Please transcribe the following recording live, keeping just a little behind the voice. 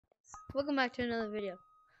Welcome back to another video.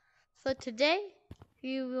 So today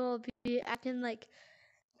we will be acting like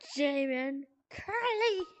Jman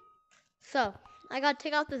Curly. So I gotta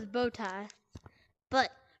take off this bow tie,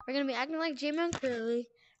 but we're gonna be acting like Jman Curly.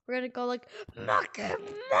 We're gonna go like monkey,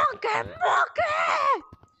 monkey, monkey.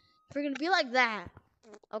 We're gonna be like that,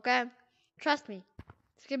 okay? Trust me,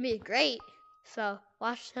 it's gonna be great. So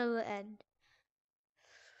watch till the end.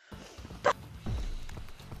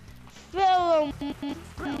 Follow me.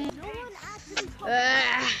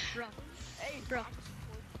 Bro.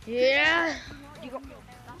 Yeah. You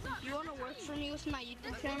wanna work for me with my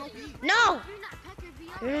YouTube channel? No.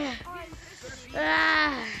 Wait,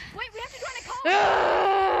 we have to join a call.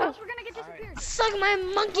 Else we're gonna get disappeared. Suck my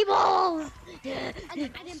monkey balls. I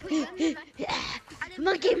didn't put you in there.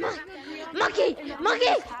 Monkey, monkey,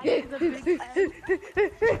 monkey. It's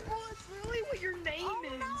really what your name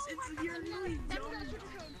is. It's your really dumb.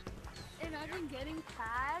 Imagine getting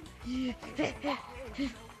tagged.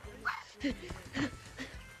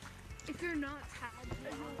 If you're not tagged,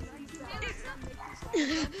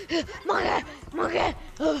 Monkey, monkey.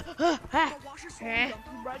 wash your soul.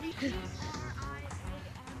 Ready? Hey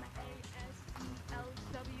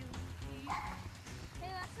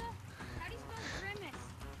Alexa, how do you spell grimace?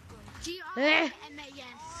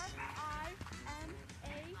 G-R-I-M-A-S. R-I-M-A-C-E.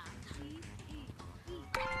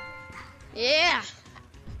 Yeah.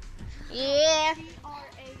 Yeah.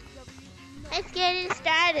 G-R-A-W-E. Let's get it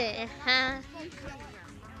started, huh?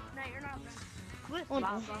 No, you're not. Oh,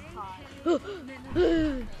 no.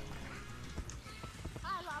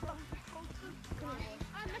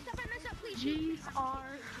 I messed up, please. G-R-I-M-A-S.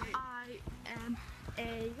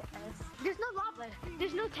 There's no lava.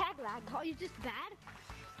 There's no tag lag. Are you just bad?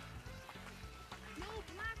 No,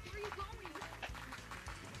 Black, where are you going?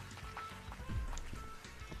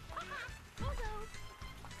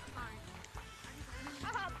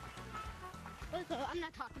 Also, I'm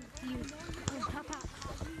not talking to you.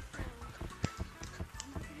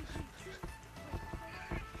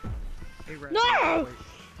 No!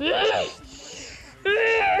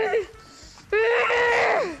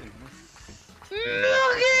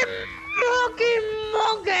 Monkey, monkey,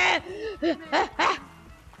 monkey!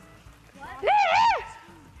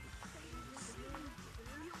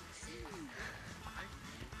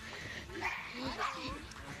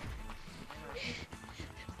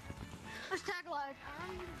 There's tag lag.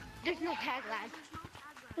 There's no tag lag.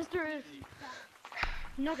 Yes, there is.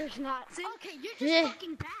 No, there's not. Okay, you're just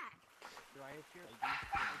fucking bad.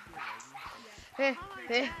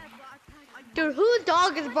 Dude, whose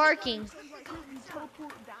dog is barking?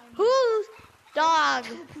 Whose dog?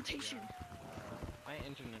 Teleportation. My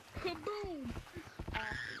internet. Kaboom!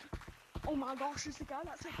 Oh my gosh, it's the guy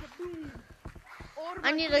that said kaboom.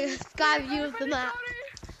 I need a sky view of the map.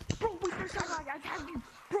 Bro, wait, there's that lag. I tagged you.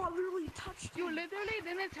 Bro, I literally touched you. You literally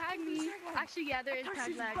didn't tag me. Actually, yeah, there is touched tag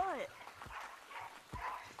his lag. butt.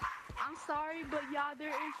 I'm sorry, but yeah, there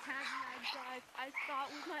is tag lag, guys. I saw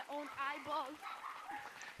it with my own eyeballs.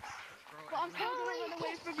 But I'm still gonna run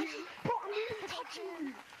away from you. Bro, I'm literally touching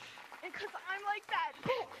you. And cause I'm like that.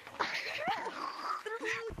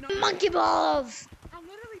 Monkey balls! I'm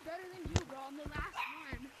literally better than you, bro. I'm the last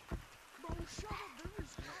one. Bro, shut up.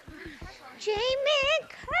 Jman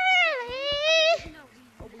Curly!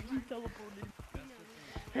 Oh, but you teleported.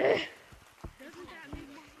 Doesn't that make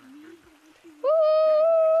me?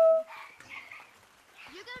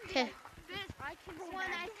 You're gonna be Okay. pissed when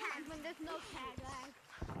I tag when there's no tag lag.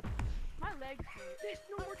 My legs hurt. There's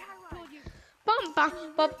no more tag lag. Bum, bum,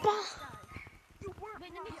 bum, bum. You weren't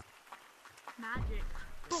Wait, let me. Magic.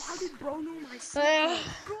 Bro, how did bro know my Uh, secret?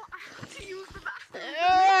 Bro, I have to use the bathroom.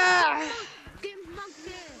 Get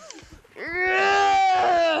monkey. uh,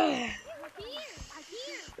 I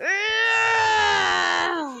hear.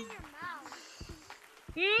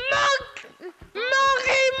 In your mouth.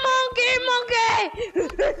 Monkey, monkey, monkey!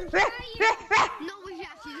 No, we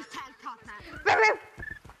actually just tag top that.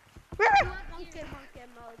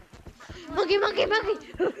 Monkey, monkey, monkey!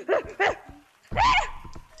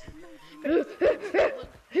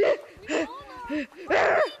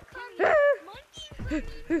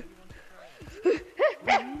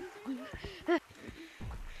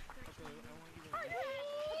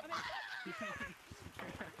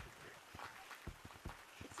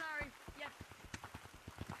 Sorry. Yes.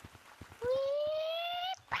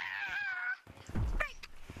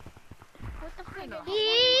 What the frick?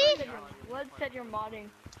 What said you're modding?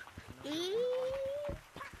 See,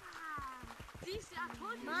 I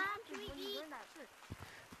told you. Mom, can we eat?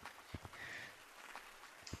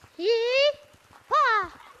 Yee-haw!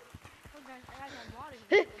 Okay, I got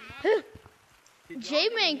modding.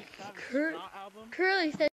 Jman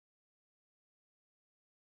Curly said